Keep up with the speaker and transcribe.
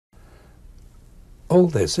All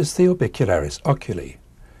this is the orbicularis oculi.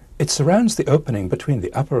 It surrounds the opening between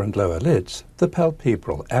the upper and lower lids, the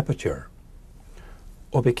palpebral aperture.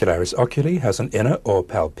 Orbicularis oculi has an inner or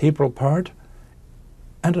palpebral part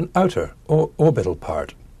and an outer or orbital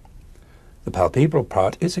part. The palpebral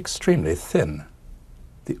part is extremely thin.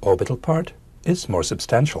 The orbital part is more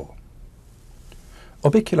substantial.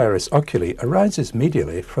 Orbicularis oculi arises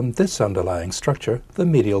medially from this underlying structure, the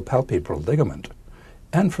medial palpebral ligament,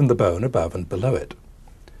 and from the bone above and below it.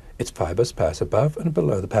 Its fibers pass above and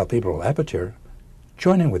below the palpebral aperture,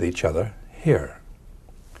 joining with each other here.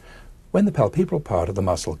 When the palpebral part of the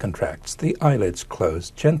muscle contracts, the eyelids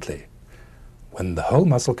close gently. When the whole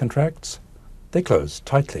muscle contracts, they close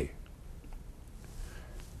tightly.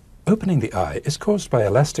 Opening the eye is caused by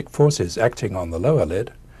elastic forces acting on the lower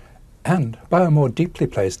lid and by a more deeply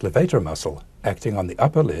placed levator muscle acting on the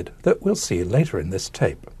upper lid that we'll see later in this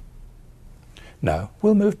tape. Now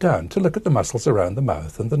we'll move down to look at the muscles around the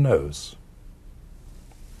mouth and the nose.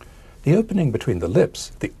 The opening between the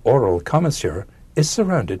lips, the oral commissure, is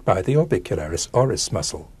surrounded by the orbicularis oris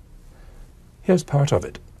muscle. Here's part of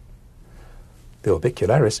it. The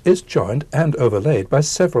orbicularis is joined and overlaid by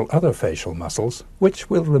several other facial muscles, which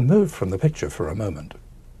we'll remove from the picture for a moment.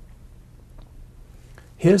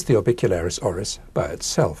 Here's the orbicularis oris by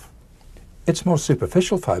itself. Its more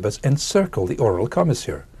superficial fibers encircle the oral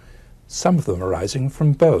commissure, some of them arising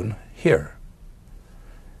from bone here.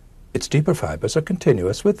 Its deeper fibers are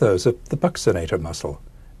continuous with those of the buccinator muscle,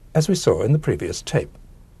 as we saw in the previous tape.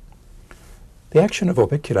 The action of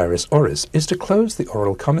orbicularis oris is to close the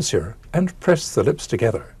oral commissure and press the lips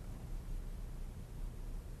together.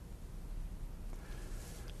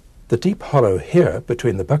 The deep hollow here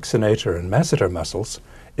between the buccinator and masseter muscles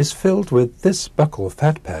is filled with this buccal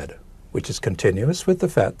fat pad, which is continuous with the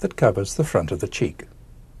fat that covers the front of the cheek.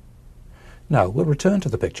 Now we'll return to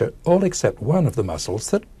the picture, all except one of the muscles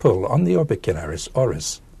that pull on the orbicularis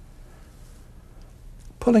oris.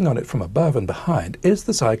 Pulling on it from above and behind is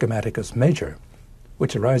the zygomaticus major,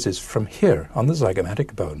 which arises from here on the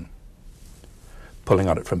zygomatic bone. Pulling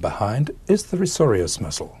on it from behind is the risorius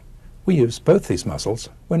muscle. We use both these muscles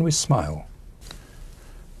when we smile.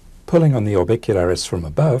 Pulling on the orbicularis from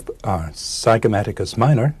above are zygomaticus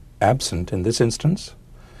minor, absent in this instance,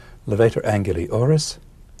 levator anguli oris,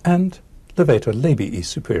 and levator labii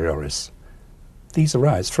superioris. These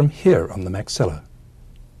arise from here on the maxilla.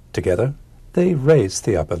 Together, they raise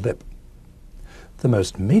the upper lip. The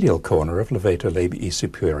most medial corner of levator labii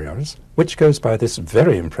superioris, which goes by this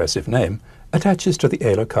very impressive name, attaches to the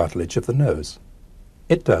alar cartilage of the nose.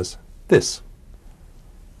 It does this.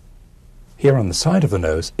 Here on the side of the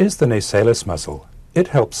nose is the nasalis muscle. It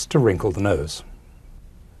helps to wrinkle the nose.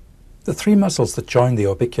 The three muscles that join the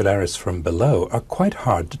orbicularis from below are quite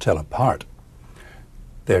hard to tell apart.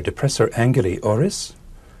 They're depressor anguli oris,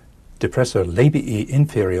 depressor labii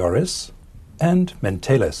inferioris, and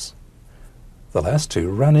mentalis. The last two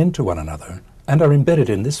run into one another and are embedded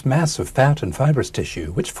in this mass of fat and fibrous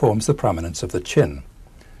tissue which forms the prominence of the chin.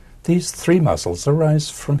 These three muscles arise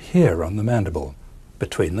from here on the mandible.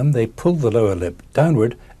 Between them they pull the lower lip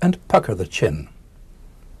downward and pucker the chin.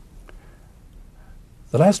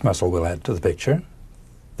 The last muscle we'll add to the picture,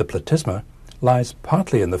 the platysma, lies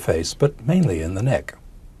partly in the face but mainly in the neck.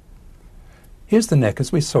 Here's the neck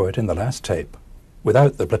as we saw it in the last tape,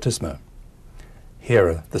 without the platysma. Here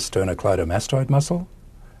are the sternocleidomastoid muscle,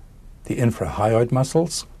 the infrahyoid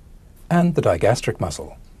muscles, and the digastric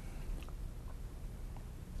muscle.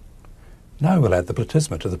 Now we'll add the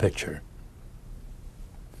platysma to the picture.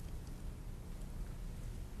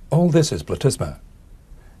 All this is platysma.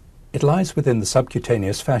 It lies within the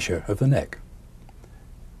subcutaneous fascia of the neck.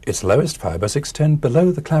 Its lowest fibers extend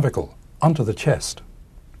below the clavicle, onto the chest.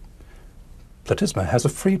 Platysma has a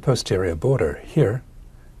free posterior border here,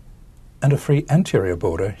 and a free anterior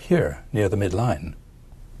border here, near the midline.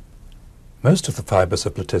 Most of the fibers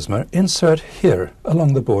of platysma insert here,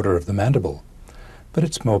 along the border of the mandible, but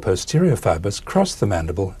its more posterior fibers cross the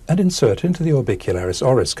mandible and insert into the orbicularis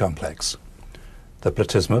oris complex. The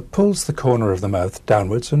platysma pulls the corner of the mouth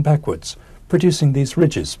downwards and backwards, producing these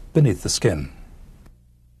ridges beneath the skin,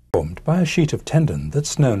 formed by a sheet of tendon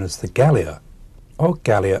that's known as the gallia, or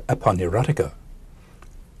gallia aponeurotica.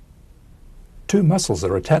 Two muscles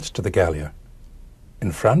are attached to the gallia.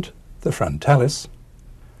 In front, the frontalis,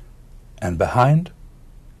 and behind,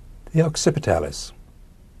 the occipitalis.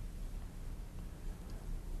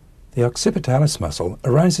 The occipitalis muscle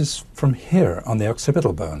arises from here on the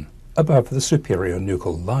occipital bone, above the superior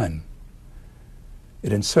nuchal line.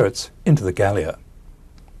 It inserts into the gallia.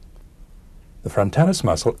 The frontalis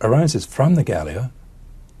muscle arises from the gallia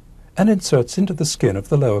and inserts into the skin of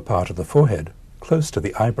the lower part of the forehead, close to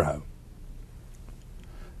the eyebrow.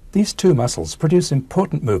 These two muscles produce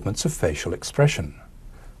important movements of facial expression.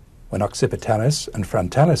 When occipitalis and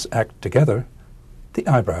frontalis act together, the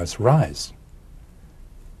eyebrows rise.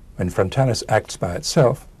 When frontalis acts by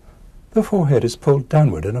itself, the forehead is pulled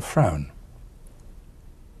downward in a frown.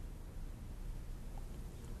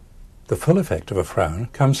 The full effect of a frown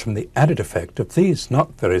comes from the added effect of these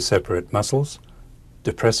not very separate muscles,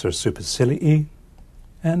 depressor supercilii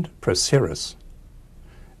and procerus,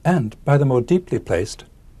 and by the more deeply placed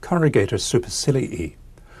corrugator supercilii,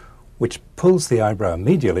 which pulls the eyebrow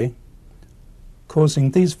medially,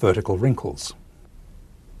 causing these vertical wrinkles.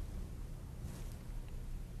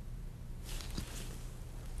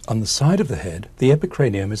 On the side of the head, the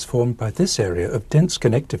epicranium is formed by this area of dense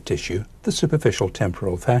connective tissue, the superficial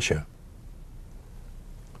temporal fascia.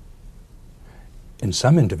 In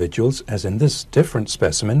some individuals, as in this different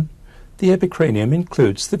specimen, the epicranium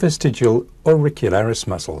includes the vestigial auricularis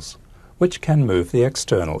muscles, which can move the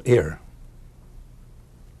external ear.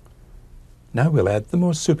 Now we'll add the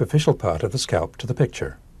more superficial part of the scalp to the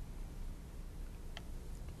picture.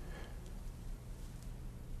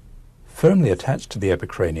 Firmly attached to the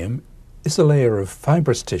epicranium is a layer of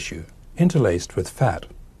fibrous tissue interlaced with fat.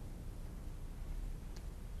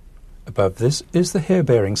 Above this is the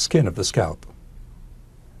hair-bearing skin of the scalp.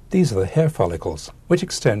 These are the hair follicles, which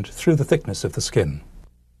extend through the thickness of the skin.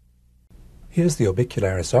 Here's the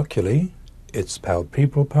orbicularis oculi, its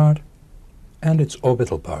palpebral part, and its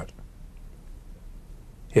orbital part.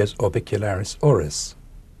 Here's orbicularis oris.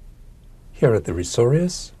 Here are the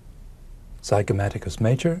risorius, zygomaticus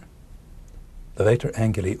major, levator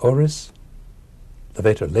anguli oris,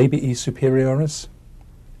 levator labii superioris,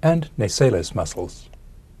 and nasalis muscles.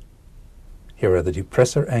 Here are the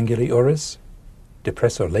depressor anguli oris,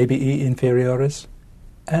 depressor labii inferioris,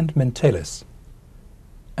 and mentalis.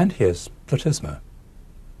 And here's platysma.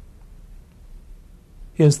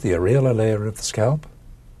 Here's the areolar layer of the scalp.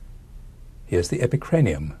 Here's the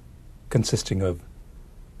epicranium, consisting of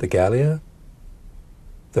the gallia,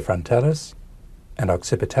 the frontalis and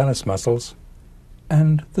occipitalis muscles,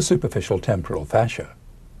 and the superficial temporal fascia.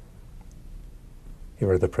 Here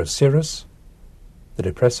are the procerus, the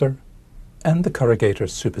depressor, and the corrugator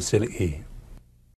supercilii.